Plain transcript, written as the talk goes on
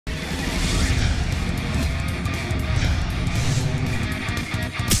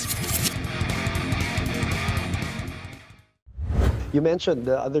You mentioned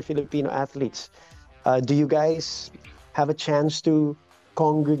the other Filipino athletes. Do you guys have a chance to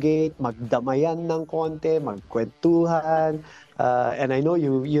congregate, magdamayan ng konti, magkwentuhan? And I know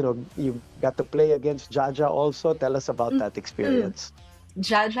you got to play against Jaja also. Tell us about that Mm. experience.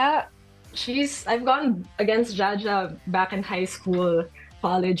 Jaja, I've gone against Jaja back in high school,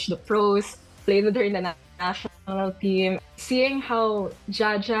 college, the pros, played with her in the national team. Seeing how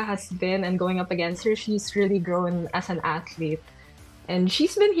Jaja has been and going up against her, she's really grown as an athlete. And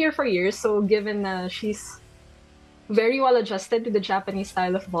she's been here for years, so given she's very well adjusted to the Japanese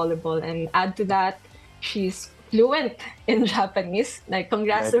style of volleyball, and add to that, she's fluent in Japanese. Like,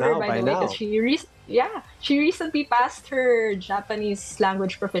 congrats Right to her, now, by by the way, because now. she recently passed her Japanese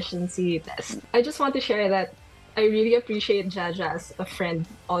language proficiency test. I just want to share that I really appreciate Jaja as a friend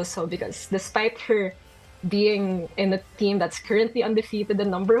also, because despite her being in a team that's currently undefeated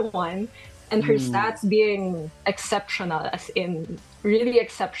and number one, and her Mm. stats being exceptional, as in really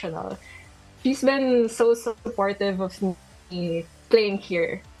exceptional, she's been so supportive of me playing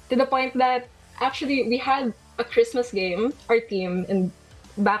here, to the point that actually we had a Christmas game, our team,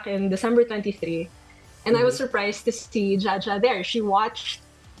 back in December 23, and I was Mhm. surprised to see Jaja there. She watched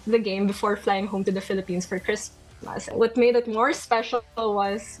the game before flying home to the Philippines for Christmas. What made it more special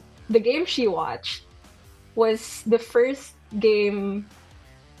was the game she watched was the first game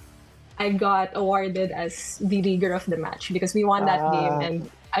I got awarded as the leaguer of the match, because we won that game Ah, and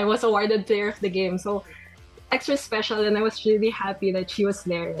I was awarded player of the game. So extra special, and I was really happy that she was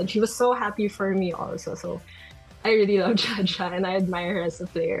there, and she was so happy for me also. So I really love Jaja, and I admire her as a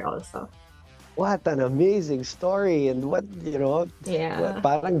player also. what an amazing story, and Yeah.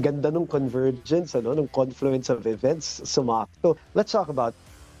 parang ganda nung convergence, nung confluence of events, sumakto. Let's talk about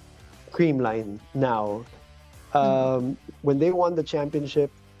Creamline now. Mhm. When they won the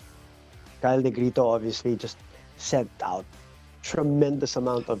championship, Kyle Negrito obviously just sent out tremendous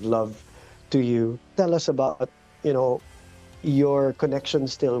amount of love to you. Tell us about, you know, your connection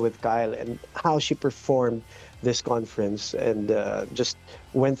still with Kyle and how she performed this conference and just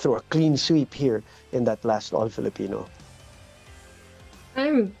went through a clean sweep here in that last All Filipino.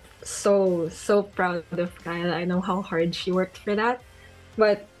 I'm so proud of Kyle. I know how hard she worked for that.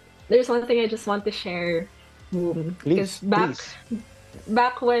 But there's one thing I just want to share, Boom. Because Please, please.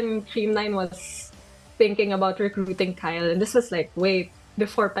 back when Creamline was thinking about recruiting Kyle, and this was like way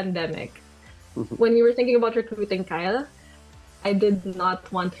before pandemic, when we were thinking about recruiting Kyle, I did not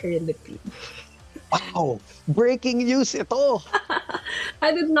want her in the team. Wow, breaking news ito.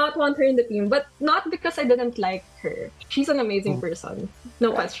 I did not want her in the team, but not because I didn't like her. She's an amazing person,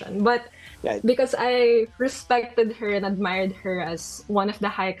 no Right, question. But right. because I respected her and admired her as one of the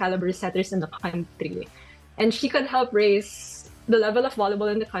high caliber setters in the country. And she could help raise the level of volleyball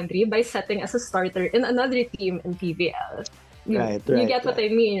in the country by setting as a starter in another team in PVL. Right, You right, get what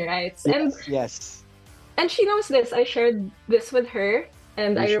right. I mean, right? Yes, yes. And she knows this. I shared this with her,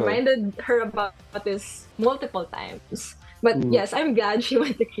 and I'm I sure. reminded her about this multiple times. But Mm, yes, I'm glad she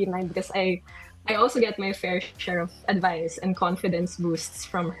went to Creamline, because I also get my fair share of advice and confidence boosts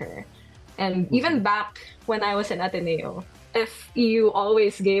from her. And mhm. even back when I was in Ateneo, FEU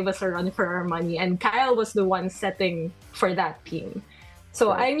always gave us a run for our money, and Kyle was the one setting for that team.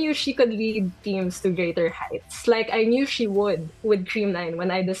 So Right. I knew she could lead teams to greater heights. Like I knew she would with Creamline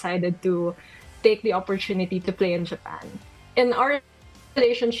when I decided to take the opportunity to play in Japan. In our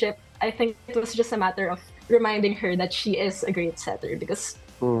relationship, I think it was just a matter of reminding her that she is a great setter, because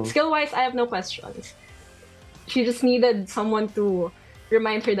Mm, skill wise, I have no questions. She just needed someone to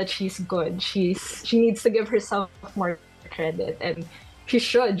remind her that she's good. She needs to give herself more credit, and she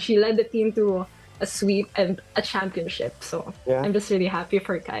should. She led the team to a sweep and a championship. So yeah. I'm just really happy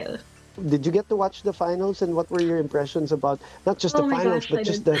for Kyle. Did you get to watch the finals and what were your impressions about not just the Oh my finals gosh, but I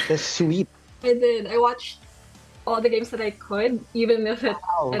just did. the sweep? I did. I watched all the games that I could, even if it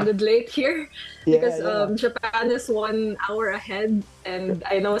Wow. ended late here, Yeah, because yeah. Japan is 1 hour ahead, and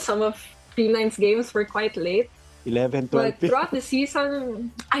I know some of Dream9's games were quite late. 11, 12. But throughout the season,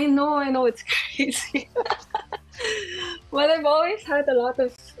 I know it's crazy. But I've always had a lot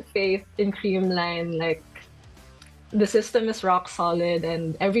of faith in Creamline. Like, the system is rock solid,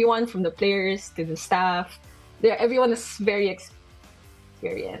 and everyone from the players to the staff, everyone is very Mhm,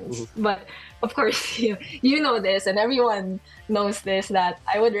 experienced. But of course, you know this, and everyone knows this, that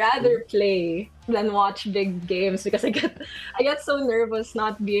I would mhm. rather play than watch big games, because I get so nervous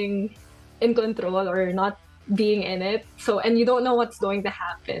not being in control or not being in it. So, and you don't know what's going to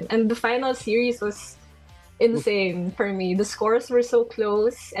happen. And the final series was insane for me. The scores were so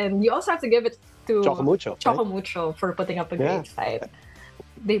close, and you also have to give it to Chocomucho, right? Chocomucho for putting up a Yeah, great fight.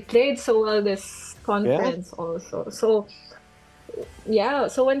 They played so well this yeah. conference also. So Yeah,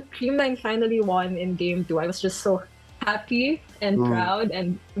 so when Creamline finally won in game two, I was just so happy and Mm. proud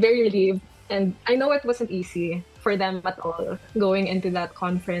and very relieved. And I know it wasn't easy for them at all going into that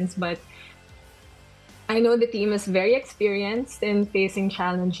conference, but I know the team is very experienced in facing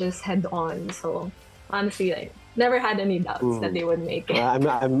challenges head on. So honestly, like never had any doubts that Mm. they would make it.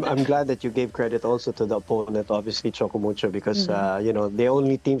 I'm glad that you gave credit also to the opponent, obviously Chocomucho, because Mm. you know the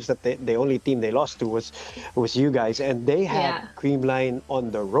only team they lost to was you guys, and they had Yeah. Creamline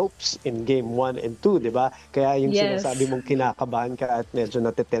on the ropes in game one and two, di ba? Kaya yung sinasabi Yes. mong kinakabahan ka at medyo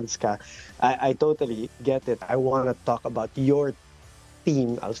natetense ka, I totally get it. I want to talk about your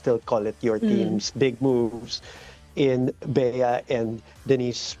team. I'll still call it your Mm. team's big moves in Bea and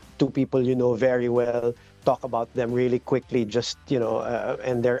Denise, two people you know very well. Talk about them really quickly, just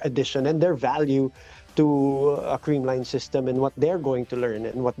and their addition and their value to a creamline system and what they're going to learn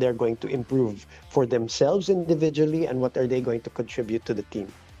and what they're going to improve for themselves individually and what are they going to contribute to the team,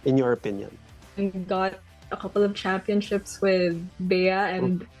 in your opinion. And got a couple of championships with Bea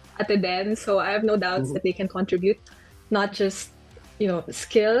and Ateden, so I have no doubts Mhm. that they can contribute not just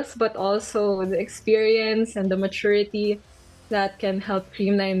skills but also the experience and the maturity that can help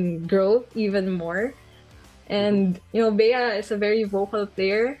Creamline grow even more. Mhm. And Bea is a very vocal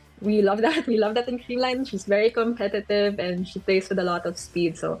player. We love that. We love that in Creamline. She's very competitive and she plays with a lot of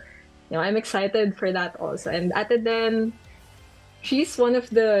speed. So, I'm excited for that also. And Ateden, she's one of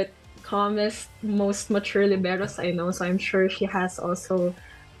the calmest, most mature liberos I know, so I'm sure she has also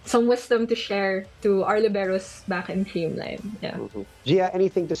some wisdom to share to our liberos back in Creamline. Yeah. Mhm. Gia,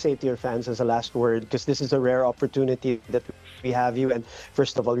 anything to say to your fans as a last word? Because this is a rare opportunity that we have you. And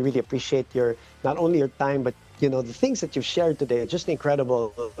first of all, we really appreciate your not only your time, but the things that you've shared today. Just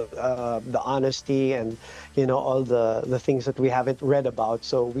incredible, the honesty and all the things that we haven't read about.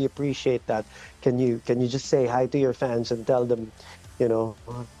 So we appreciate that. Can you just say hi to your fans and tell them,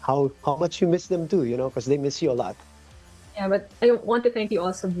 how much you miss them too? Because they miss you a lot. Yeah, but I want to thank you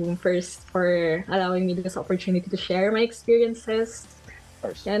also, Boom, first for allowing me this opportunity to share my experiences.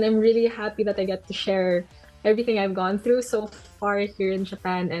 Of course. And I'm really happy that I get to share everything I've gone through so far here in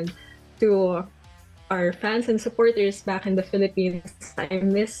Japan, and to our fans and supporters back in the Philippines. I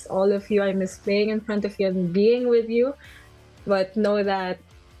miss all of you. I miss playing in front of you and being with you. But know that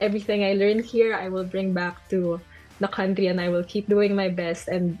everything I learned here, I will bring back to the country and I will keep doing my best.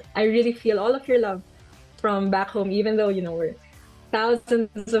 And I really feel all of your love from back home, even though, we're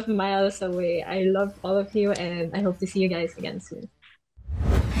thousands of miles away. I love all of you and I hope to see you guys again soon.